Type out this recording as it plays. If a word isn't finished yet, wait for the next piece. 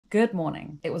Good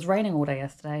morning. It was raining all day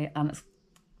yesterday and it's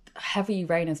heavy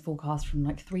rain is forecast from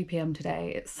like 3 p.m.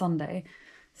 today. It's Sunday.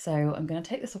 So I'm going to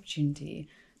take this opportunity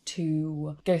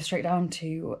to go straight down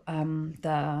to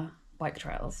the bike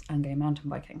trails and go mountain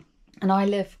biking. And I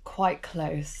live quite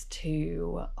close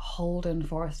to Haldon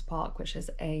Forest Park, which is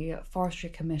a Forestry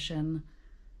Commission.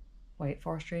 Wait,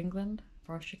 Forestry England?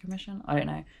 Forestry Commission? I don't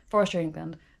know. Forestry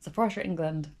England. It's a Forestry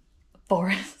England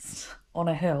forest on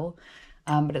a hill.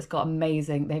 But it's got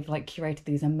amazing, they've like curated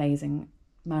these amazing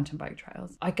mountain bike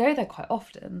trails. I go there quite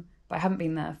often, but I haven't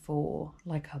been there for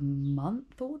like a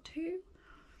month or two.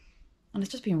 And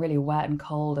it's just been really wet and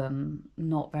cold and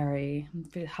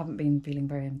haven't been feeling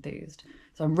very enthused.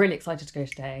 So I'm really excited to go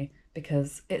today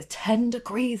because it's 10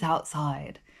 degrees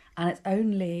outside and it's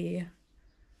only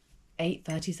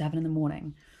 8:37 in the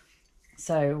morning.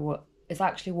 So it's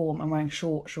actually warm. I'm wearing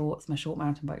shorts, my short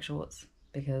mountain bike shorts,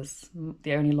 because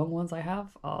the only long ones I have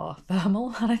are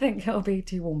thermal and I think it'll be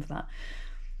too warm for that.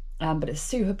 But it's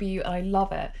super beautiful. I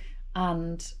love it.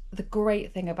 And the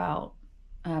great thing about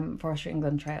Forestry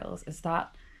England trails is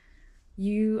that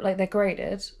they're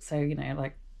graded. So, you know,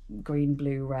 like green,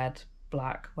 blue, red,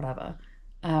 black, whatever.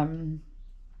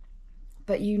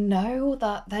 But you know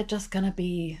that they're just going to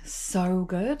be so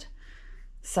good.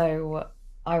 So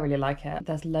I really like it.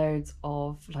 There's loads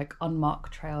of like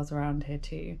unmarked trails around here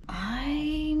too.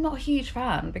 I'm not a huge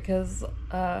fan because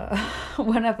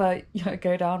whenever I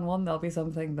go down one, there'll be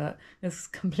something that is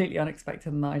completely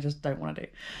unexpected and that I just don't want to do.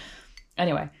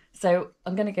 Anyway, so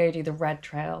I'm going to go do the red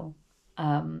trail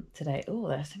today. Oh,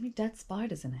 there's so many dead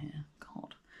spiders in here.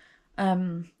 God.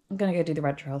 I'm going to go do the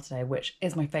red trail today, which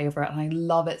is my favourite and I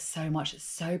love it so much. It's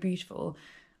so beautiful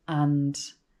and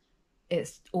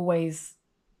it's always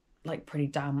like pretty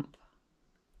damp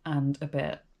and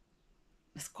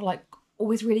it's like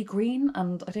always really green,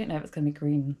 and I don't know if it's going to be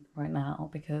green right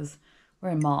now because we're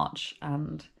in March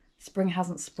and spring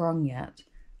hasn't sprung yet,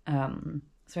 so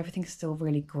everything's still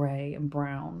really grey and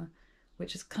brown,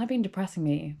 which has kind of been depressing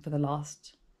me for the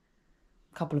last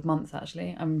couple of months.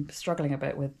 Actually, I'm struggling a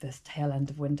bit with this tail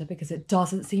end of winter because it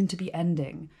doesn't seem to be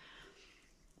ending,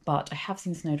 but I have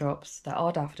seen snowdrops. There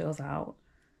are daffodils out.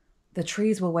 The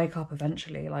trees will wake up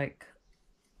eventually, like,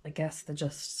 I guess they're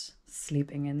just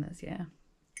sleeping in this year.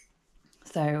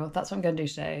 So that's what I'm going to do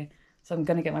today. So I'm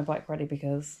going to get my bike ready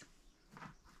because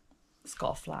it's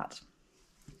got a flat.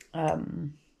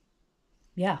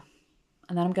 Yeah.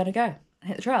 And then I'm going to go and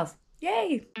hit the trails.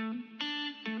 Yay!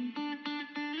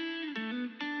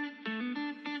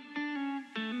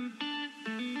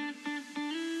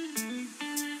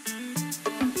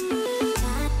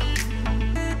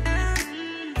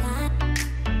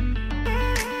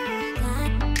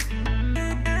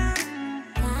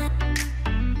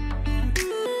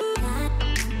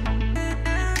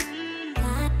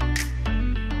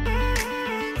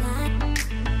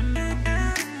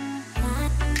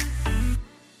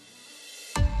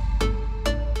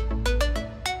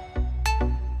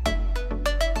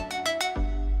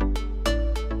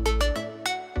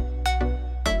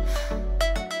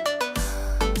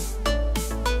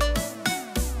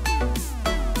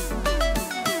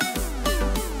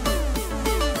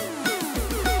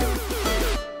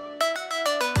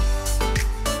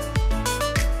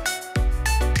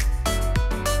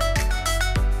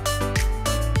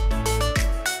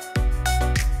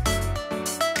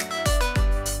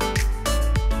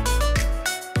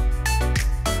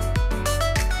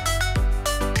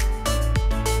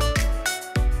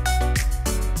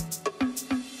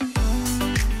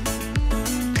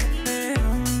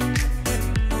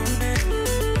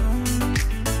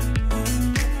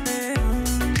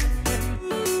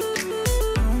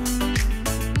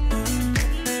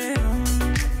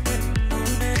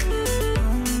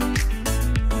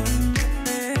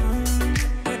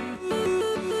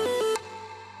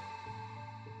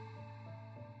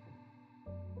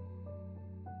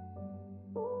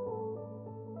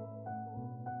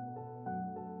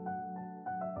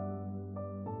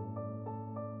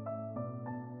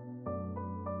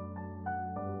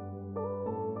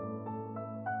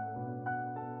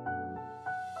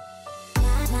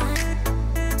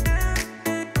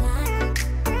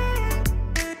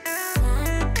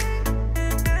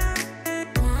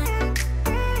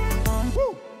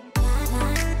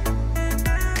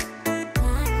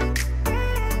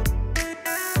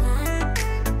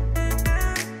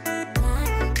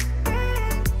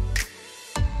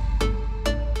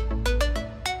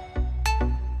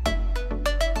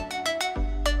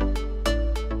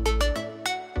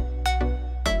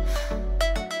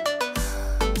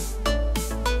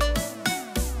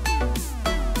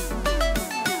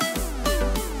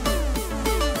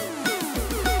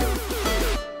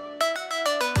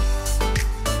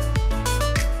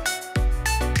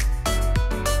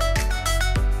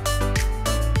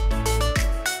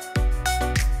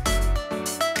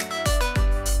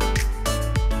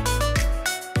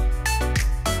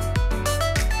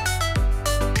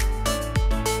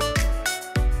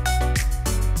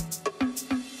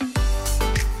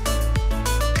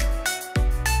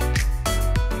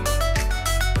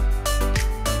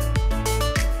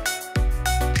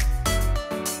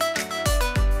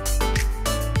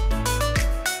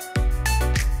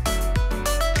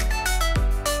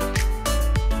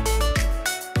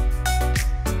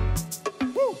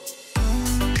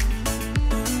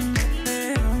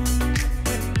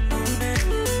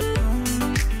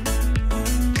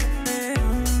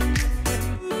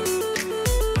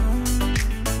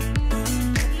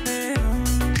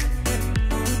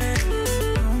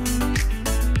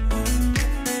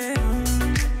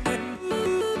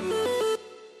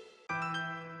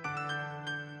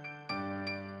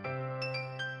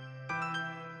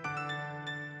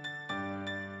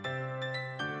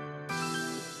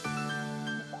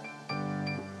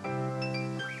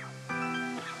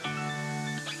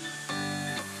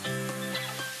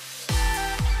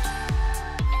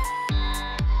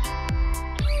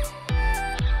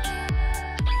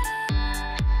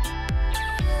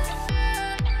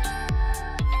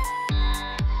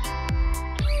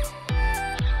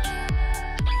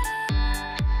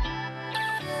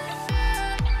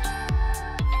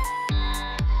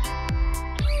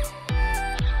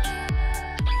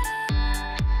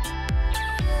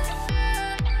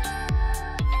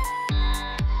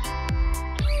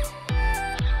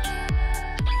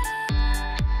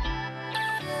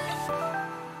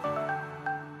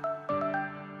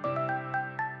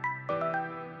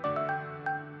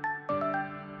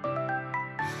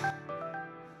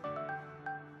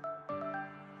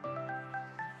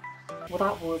 Well,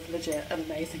 that was legit an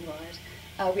amazing ride.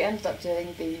 We ended up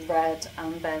doing the red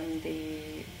and then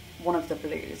one of the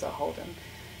blues at Haldon,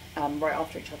 right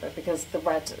after each other, because the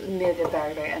red, near the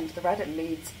very, very end of the red, it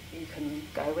leads, you can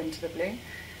go into the blue.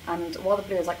 And while the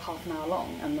blue is like half an hour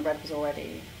long and the red was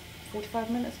already 45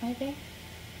 minutes maybe,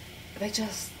 they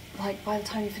just, like, by the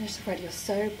time you finish the red, you're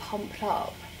so pumped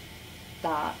up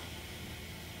that,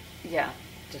 yeah,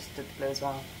 just did the blue as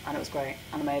well. And it was great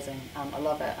and amazing and I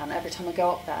love it. And every time I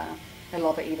go up there, I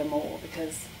love it even more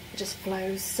because it just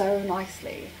flows so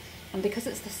nicely. And because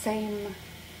it's the same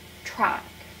track,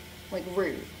 like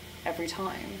route, every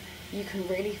time, you can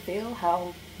really feel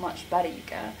how much better you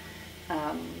get.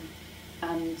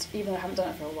 And even though I haven't done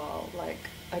it for a while, like,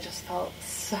 I just felt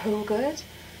so good.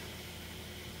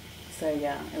 So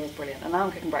yeah, it was brilliant. And now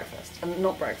I'm cooking breakfast. And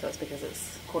not breakfast because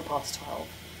it's 12:15.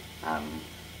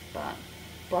 But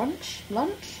brunch?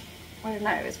 Lunch? I don't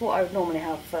know. It's what I would normally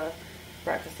have for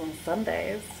breakfast on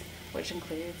Sundays, which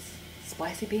includes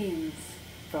spicy beans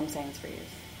from Sainsbury's.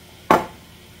 The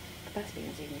best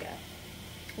beans you can get.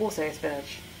 Also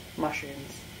spinach,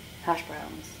 mushrooms, hash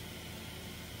browns,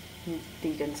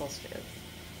 vegan sausages.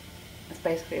 It's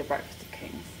basically a breakfast of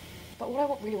kings. But what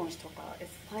I really want to talk about is,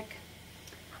 like,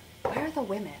 where are the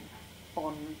women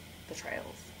on the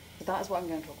trails? So that is what I'm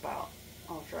going to talk about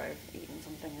after I've eaten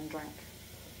something and drank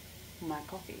my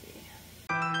coffee.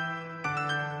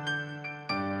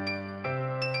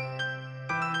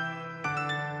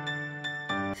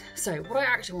 So what I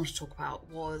actually want to talk about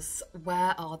was,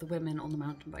 where are the women on the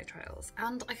mountain bike trails?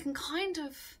 And I can kind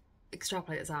of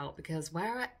extrapolate this out because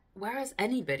where is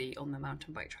anybody on the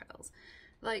mountain bike trails?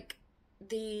 Like,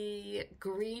 the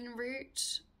green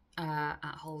route at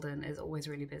Haldon is always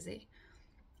really busy.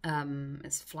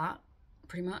 It's flat,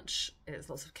 pretty much. It's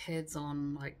lots of kids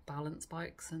on, like, balance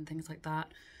bikes and things like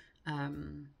that.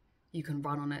 You can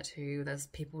run on it too. There's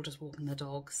people just walking their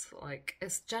dogs. Like,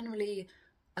 it's generally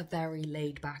a very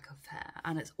laid back affair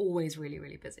and it's always really,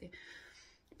 really busy.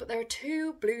 But there are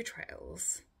two blue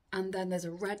trails and then there's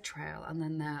a red trail and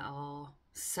then there are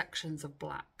sections of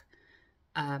black.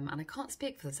 And I can't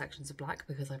speak for the sections of black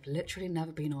because I've literally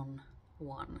never been on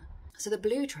one. So the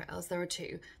blue trails, there are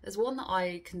two. There's one that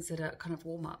I consider kind of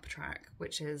warm-up track,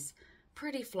 which is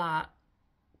pretty flat,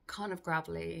 kind of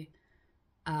gravelly.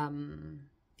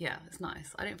 Yeah, it's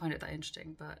nice. I don't find it that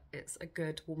interesting, but it's a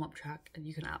good warm-up track and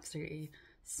you can absolutely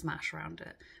smash around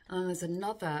it. And then there's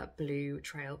another blue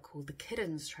trail called the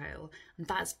Kiddens Trail, and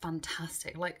that's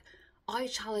fantastic. Like, I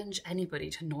challenge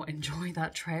anybody to not enjoy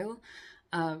that trail.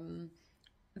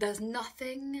 There's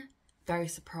nothing very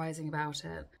surprising about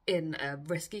it in a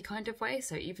risky kind of way.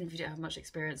 So even if you don't have much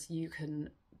experience, you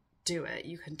can do it.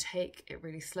 You can take it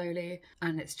really slowly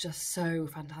and it's just so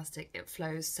fantastic. It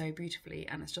flows so beautifully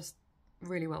and it's just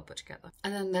really well put together.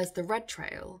 And then there's the red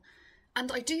trail,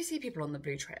 and I do see people on the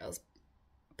blue trails,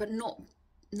 but not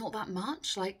that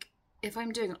much. Like, if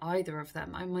I'm doing either of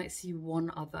them, I might see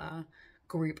one other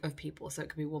group of people. So it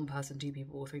could be one person, two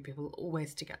people, or three people,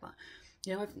 always together.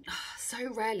 You know, I've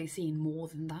so rarely seen more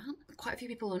than that. Quite a few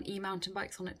people on e-mountain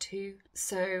bikes on it too.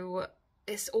 So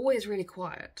it's always really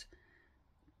quiet.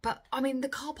 But I mean, the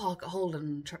car park at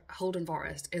Haldon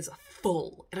Forest is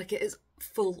full. Like, it is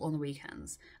full on the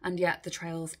weekends. And yet the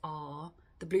trails are,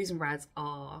 the blues and reds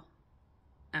are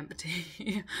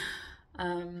empty.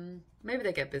 Maybe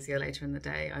they get busier later in the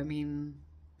day. I mean,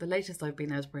 the latest I've been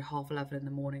there is probably 11:30 in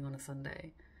the morning on a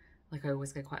Sunday. Like, I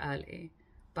always go quite early.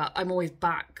 But I'm always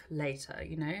back later,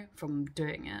 you know, from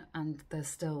doing it. And there's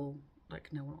still,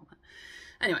 like, no one on it.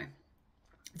 Anyway,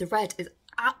 the red is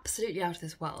absolutely out of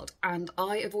this world. And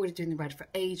I avoided doing the red for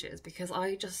ages because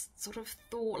I just sort of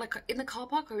thought, like, in the car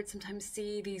park, I would sometimes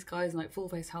see these guys in, like,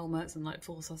 full-face helmets and, like,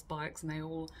 full-size bikes. And they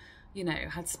all, you know,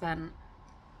 had spent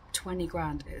 20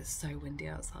 grand. It is so windy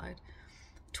outside.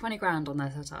 20 grand on their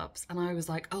setups. And I was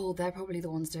like, oh, they're probably the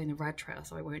ones doing the red trail.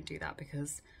 So I won't do that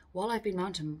because while I've been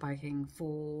mountain biking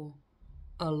for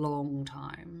a long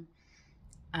time,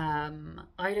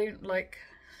 I don't, like,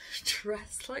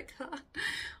 dress like that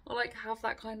or, like, have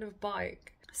that kind of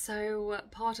bike. So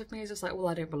part of me is just like, well,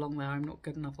 I don't belong there. I'm not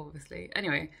good enough, obviously.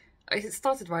 Anyway, I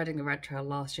started riding the red trail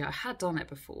last year. I had done it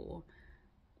before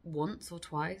once or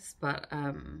twice, but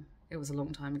it was a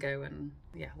long time ago and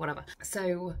yeah, whatever.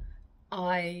 So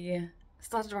I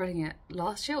started riding it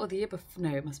last year or the year before.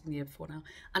 No, it must have been the year before now.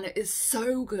 And it is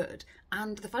so good.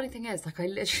 And the funny thing is, like, I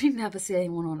literally never see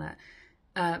anyone on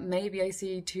it. Maybe I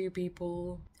see two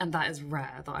people, and that is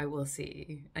rare that I will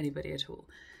see anybody at all.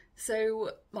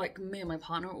 So, like, me and my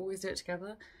partner always do it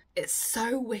together. It's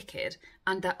so wicked,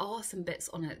 and there are some bits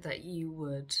on it that you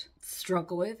would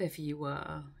struggle with if you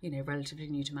were, you know, relatively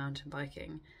new to mountain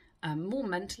biking. more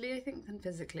mentally, I think, than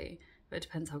physically. But it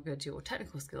depends how good your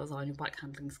technical skills are and your bike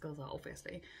handling skills are,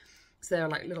 obviously. So there are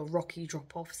like little rocky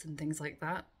drop-offs and things like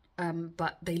that.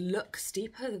 But they look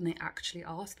steeper than they actually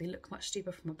are. So they look much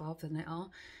steeper from above than they are.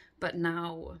 But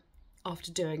now,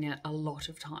 after doing it a lot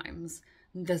of times,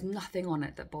 there's nothing on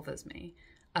it that bothers me.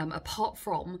 Apart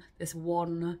from this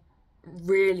one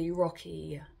really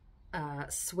rocky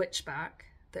switchback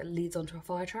that leads onto a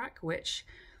fire track, which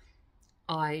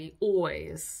I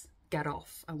always get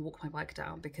off and walk my bike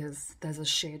down because there's a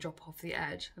sheer drop off the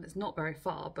edge and it's not very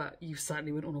far, but you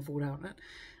certainly wouldn't want to fall down it.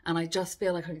 And I just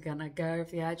feel like I'm gonna go over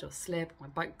the edge or slip, my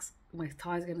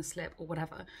tyres are gonna slip or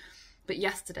whatever. But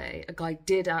yesterday, a guy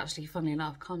did actually, funnily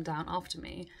enough, come down after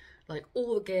me, like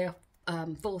all the gear,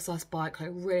 full size bike, like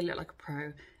really looked like a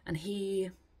pro, and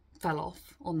he fell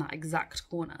off on that exact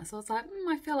corner. So I was like,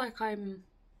 I feel like I'm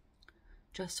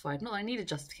justified. Not that I needed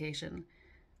justification,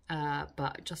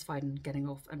 but justified in getting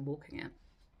off and walking it.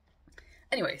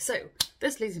 Anyway, so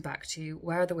this leads me back to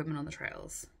where are the women on the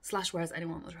trails, / where is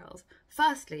anyone on the trails?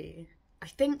 Firstly, I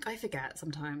think I forget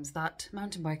sometimes that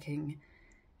mountain biking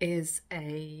is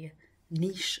a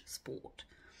niche sport.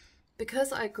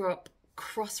 Because I grew up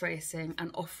cross racing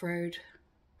and off-road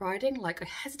riding, like I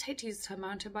hesitate to use the term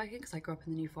mountain biking because I grew up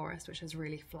in the New Forest, which is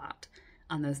really flat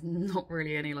and there's not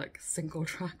really any like single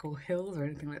track or hills or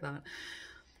anything like that.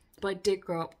 But I did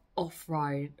grow up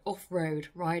off-road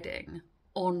riding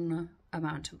on a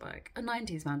mountain bike, a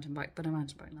 90s mountain bike, but a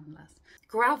mountain bike nonetheless.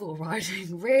 Gravel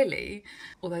riding, really,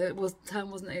 although the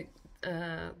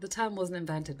term wasn't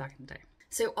invented back in the day.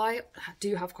 So I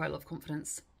do have quite a lot of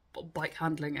confidence, bike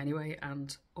handling anyway,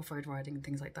 and off-road riding and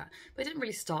things like that. But I didn't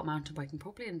really start mountain biking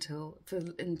properly until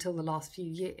the last few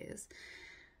years.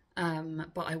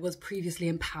 But I was previously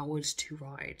empowered to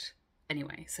ride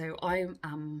anyway, so I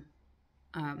am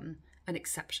an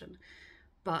exception.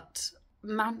 But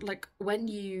when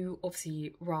you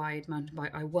obviously ride mountain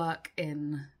bike, I work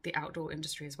in the outdoor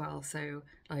industry as well, so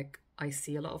like I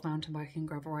see a lot of mountain biking,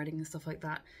 gravel riding and stuff like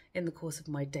that in the course of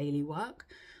my daily work,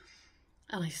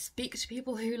 and I speak to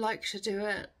people who like to do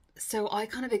it. So I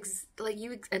kind of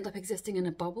you end up existing in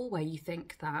a bubble where you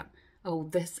think that,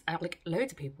 oh,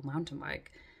 loads of people mountain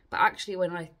bike, but actually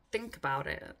when I think about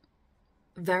it,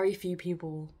 very few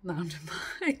people mountain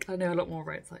bike. I know a lot more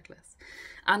road cyclists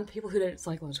and people who don't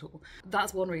cycle at all.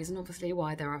 That's one reason, obviously,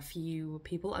 why there are few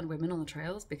people and women on the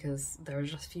trails, because there are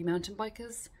just few mountain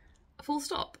bikers, full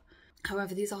stop.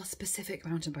 However, these are specific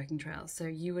mountain biking trails, so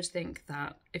you would think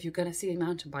that if you're going to see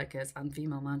mountain bikers and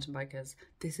female mountain bikers,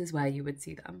 this is where you would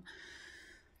see them.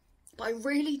 But I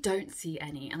really don't see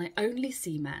any, and I only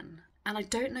see men. And I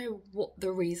don't know what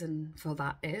the reason for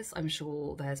that is. I'm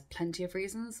sure there's plenty of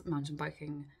reasons. Mountain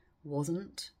biking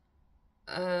wasn't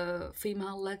a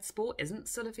female-led sport, isn't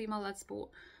still a female-led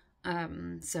sport.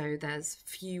 So there's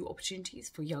few opportunities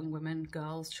for young women,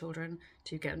 girls, children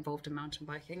to get involved in mountain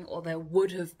biking, or there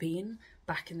would have been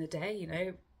back in the day, you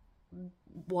know.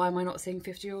 Why am I not seeing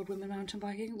 50-year-old women mountain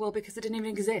biking? Well, because it didn't even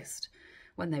exist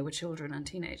when they were children and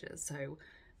teenagers. So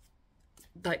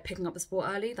like picking up the sport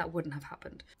early, that wouldn't have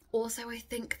happened. Also, I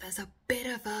think there's a bit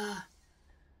of a,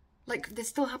 like, this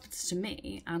still happens to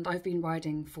me, and I've been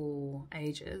riding for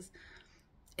ages,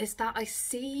 is that I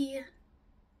see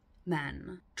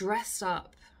men dressed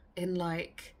up in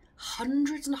like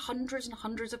hundreds and hundreds and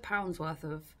hundreds of pounds worth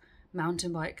of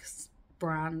mountain bike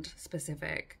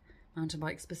specific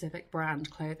brand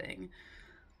clothing,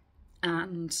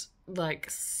 and like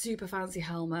super fancy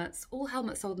helmets. All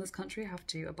helmets sold in this country have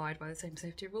to abide by the same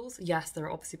safety rules. Yes, there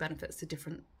are obviously benefits to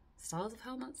different styles of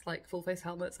helmets, like full face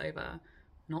helmets over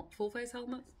not full face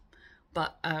helmets,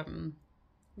 but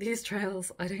these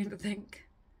trails I don't think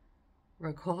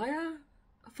require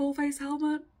a full face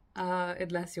helmet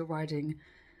unless you're riding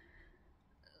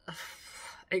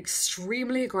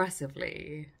extremely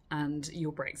aggressively and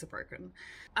your brakes are broken.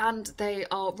 And they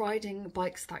are riding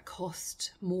bikes that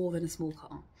cost more than a small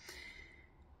car.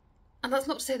 And that's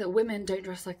not to say that women don't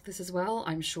dress like this as well.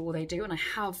 I'm sure they do, and I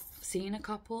have seen a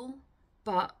couple,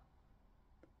 but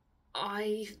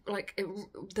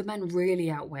the men really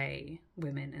outweigh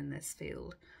women in this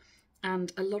field.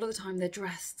 And a lot of the time they're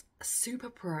dressed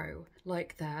super pro,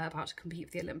 like they're about to compete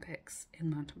for the Olympics in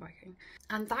mountain biking.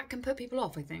 And that can put people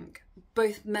off, I think.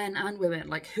 Both men and women,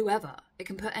 like whoever. It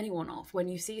can put anyone off when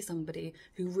you see somebody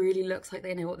who really looks like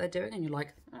they know what they're doing and you're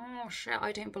like, oh shit,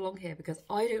 I don't belong here because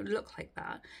I don't look like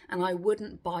that. And I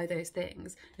wouldn't buy those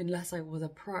things unless I was a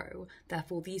pro.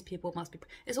 Therefore, these people must be...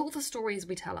 It's all the stories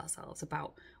we tell ourselves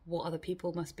about what other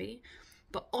people must be.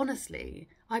 But honestly,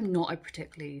 I'm not a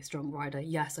particularly strong rider.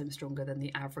 Yes, I'm stronger than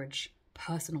the average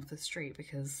person off the street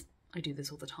because I do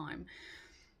this all the time.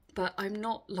 but I'm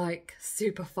not like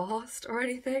super fast or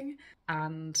anything.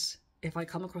 And if I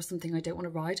come across something I don't want to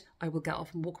ride, I will get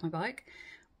off and walk my bike.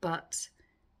 But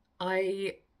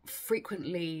I've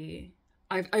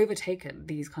overtaken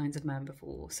these kinds of men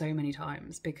before so many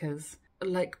times, because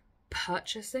like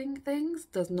purchasing things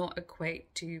does not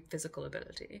equate to physical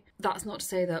ability. That's not to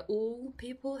say that all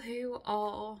people who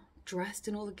are dressed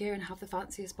in all the gear and have the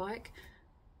fanciest bike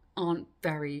aren't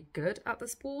very good at the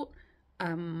sport.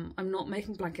 I'm not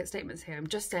making blanket statements here. I'm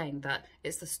just saying that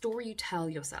it's the story you tell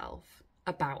yourself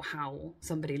about how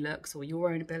somebody looks or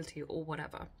your own ability or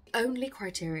whatever. The only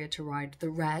criteria to ride the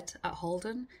red at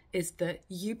Haldon is that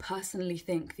you personally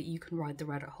think that you can ride the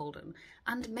red at Haldon,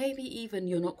 and maybe even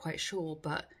you're not quite sure,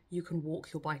 but you can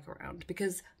walk your bike around,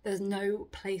 because there's no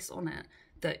place on it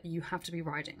that you have to be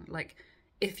riding. Like,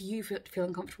 if you feel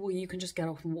uncomfortable, you can just get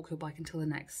off and walk your bike until the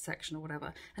next section or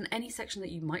whatever. And any section that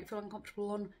you might feel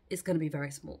uncomfortable on is going to be very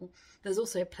small. There's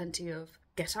also plenty of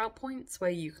get out points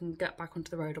where you can get back onto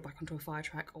the road or back onto a fire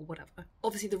track or whatever.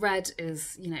 Obviously the red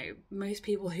is, you know, most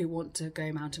people who want to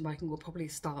go mountain biking will probably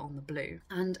start on the blue.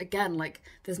 And again, like,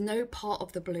 there's no part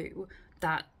of the blue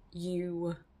that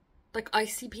you... Like, I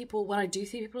see people, when I do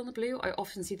see people on the blue, I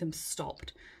often see them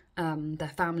stopped.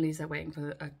 Their families are waiting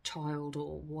for a child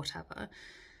or whatever.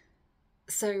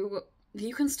 So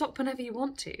you can stop whenever you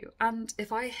want to. And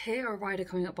if I hear a rider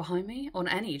coming up behind me on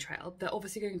any trail, they're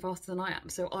obviously going faster than I am.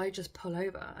 So I just pull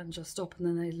over and just stop, and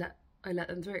then I let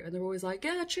them through. And they're always like,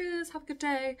 yeah, cheers, have a good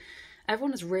day.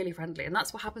 Everyone is really friendly. And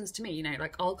that's what happens to me, you know,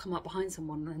 like I'll come up behind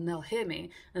someone and they'll hear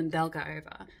me and they'll go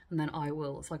over, and then I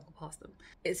will cycle past them.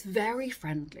 It's very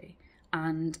friendly.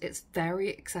 And it's very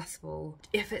accessible.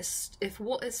 If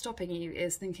what is stopping you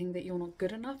is thinking that you're not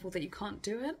good enough or that you can't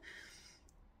do it,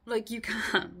 like, you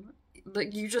can.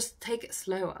 Like, you just take it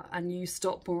slower and you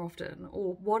stop more often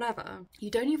or whatever.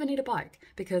 You don't even need a bike,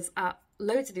 because at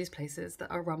loads of these places that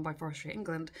are run by Forestry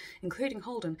England, including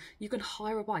Haldon, you can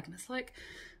hire a bike, and it's like,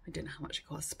 I don't know how much it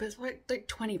costs, but it's like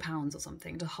 £20 or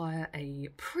something to hire a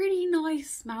pretty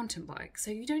nice mountain bike.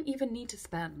 So you don't even need to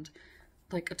spend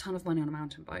like a ton of money on a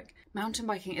mountain bike. Mountain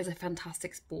biking is a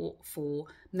fantastic sport for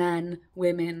men,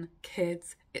 women,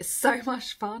 kids. It's so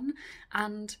much fun.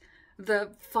 And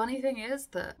the funny thing is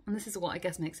that, and this is what I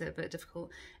guess makes it a bit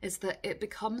difficult, is that it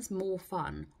becomes more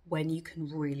fun when you can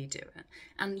really do it.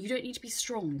 And you don't need to be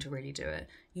strong to really do it.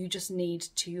 You just need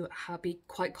to be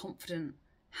quite confident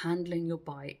handling your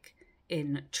bike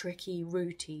in tricky,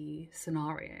 rooty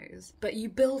scenarios. But you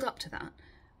build up to that.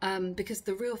 Because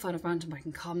the real fun of mountain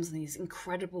biking comes in these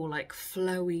incredible, like,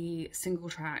 flowy single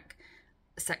track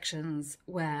sections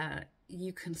where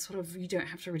you can you don't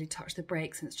have to really touch the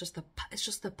brakes, and it's just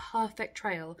the perfect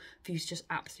trail for you to just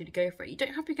absolutely go for it. You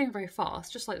don't have to be going very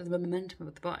fast, just like the momentum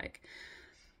of the bike.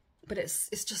 But it's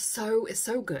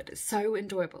so good, it's so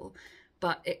enjoyable,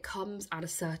 but it comes at a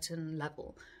certain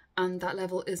level, and that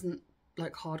level isn't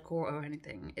like hardcore or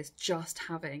anything. It's just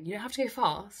you don't have to go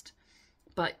fast,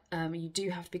 but you do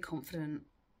have to be confident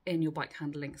in your bike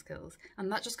handling skills,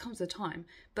 and that just comes with time.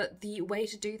 But the way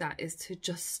to do that is to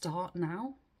just start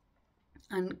now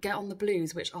and get on the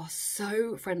blues, which are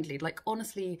so friendly. Like,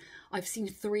 honestly, I've seen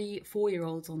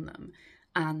 3-4-year-olds on them,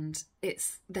 and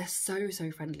they're so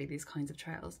friendly, these kinds of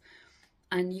trails.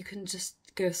 And you can just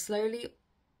go slowly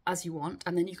as you want,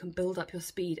 and then you can build up your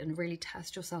speed and really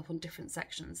test yourself on different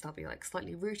sections. There'll be like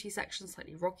slightly rooty sections,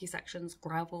 slightly rocky sections,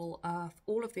 gravel, earth,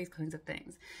 all of these kinds of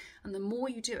things. And the more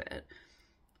you do it,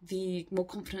 the more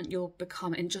confident you'll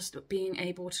become in just being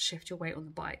able to shift your weight on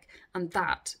the bike. And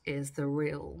that is the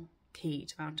real key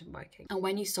to mountain biking. And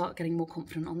when you start getting more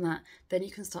confident on that, then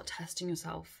you can start testing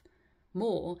yourself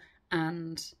more.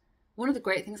 And one of the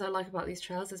great things I like about these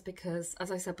trails is because,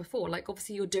 as I said before, like,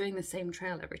 obviously you're doing the same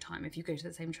trail every time if you go to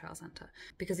the same trail centre,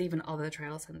 because even other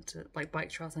trail centre, like bike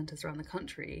trail centres around the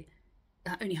country,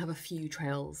 only have a few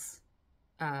trails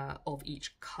of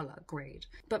each colour grade.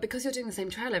 But because you're doing the same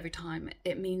trail every time,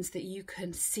 it means that you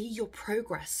can see your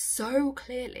progress so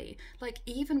clearly. Like,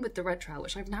 even with the red trail,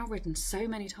 which I've now ridden so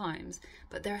many times,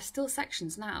 but there are still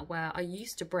sections now where I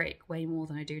used to brake way more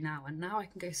than I do now, and now I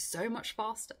can go so much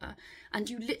faster. And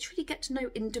you literally get to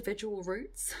know individual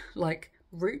routes, like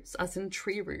roots as in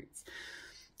tree roots.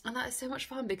 And that is so much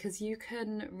fun, because you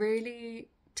can really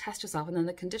test yourself, and then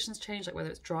the conditions change, like whether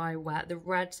it's dry, wet. The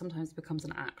red sometimes becomes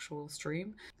an actual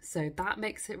stream, so that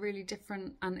makes it really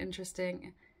different and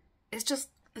interesting. It's just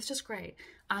great.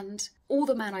 And all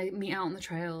the men I meet out on the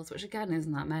trails, which again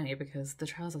isn't that many because the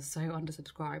trails are so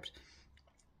undersubscribed,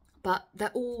 but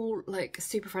they're all like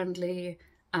super friendly,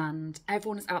 and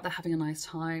everyone is out there having a nice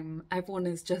time. Everyone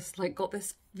is just like got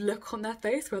this look on their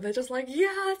face where they're just like,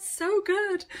 yeah, it's so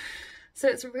good. So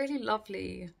it's really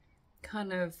lovely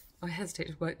kind of, I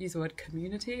hesitate to use the word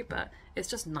community, but it's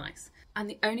just nice. And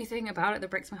the only thing about it that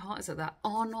breaks my heart is that there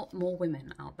are not more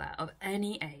women out there of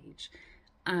any age.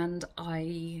 And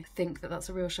I think that that's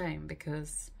a real shame,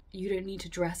 because you don't need to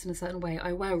dress in a certain way.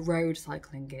 I wear road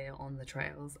cycling gear on the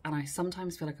trails, and I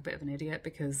sometimes feel like a bit of an idiot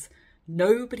because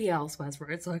nobody else wears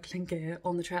road cycling gear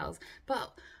on the trails.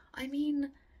 But, I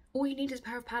mean, all you need is a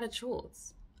pair of padded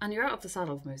shorts. And you're out of the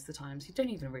saddle for most of the time, so you don't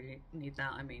even really need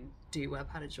that. I mean, do wear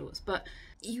padded shorts, but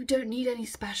you don't need any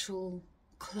special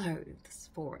clothes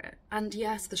for it. And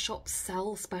yes, the shops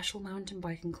sell special mountain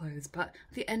biking clothes, but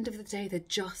at the end of the day, they're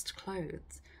just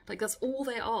clothes. Like, that's all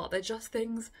they are. They're just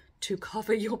things to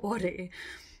cover your body.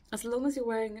 As long as you're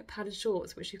wearing padded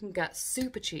shorts, which you can get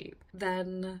super cheap,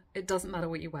 then it doesn't matter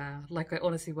what you wear. Like, I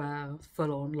honestly wear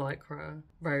full-on Lycra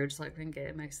road cycling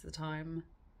gear most of the time,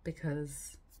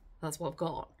 because that's what I've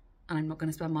got, and I'm not going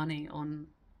to spend money on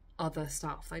other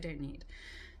stuff I don't need.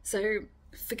 So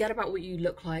forget about what you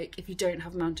look like. If you don't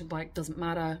have a mountain bike, doesn't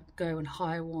matter. Go and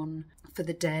hire one for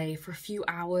the day, for a few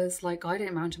hours. Like, I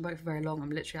don't mountain bike for very long.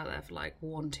 I'm literally out there for like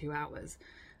 1-2 hours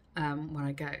when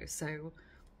I go. So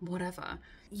whatever.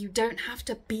 You don't have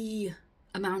to be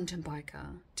a mountain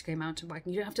biker to go mountain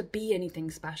biking. You don't have to be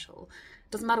anything special.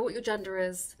 Doesn't matter what your gender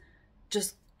is.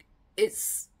 Just,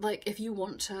 it's like, if you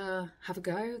want to have a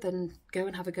go, then go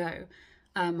and have a go.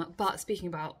 But speaking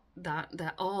about that,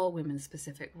 there are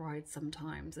women-specific rides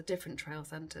sometimes at different trail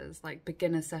centres, like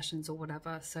beginner sessions or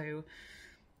whatever. So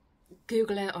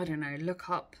Google it, I don't know, look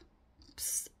up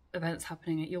events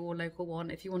happening at your local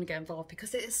one if you want to get involved,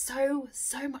 because it is so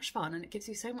much fun and it gives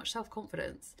you so much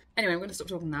self-confidence. Anyway, I'm going to stop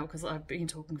talking now because I've been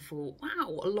talking for,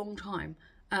 wow, a long time.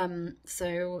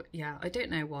 So yeah, I don't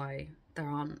know why there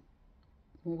aren't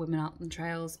more women out on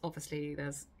trails. Obviously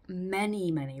there's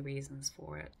many reasons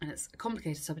for it, and it's a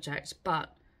complicated subject,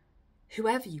 but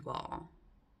whoever you are,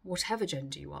 whatever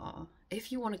gender you are,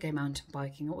 if you want to go mountain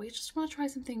biking or you just want to try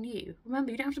something new,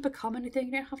 remember, you don't have to become anything,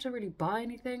 you don't have to really buy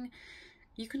anything.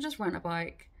 You can just rent a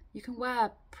bike, you can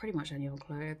wear pretty much any old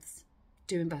clothes,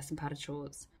 do invest in padded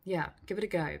shorts. Yeah, give it a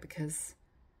go because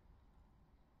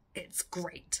it's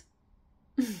great.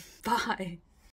 Bye.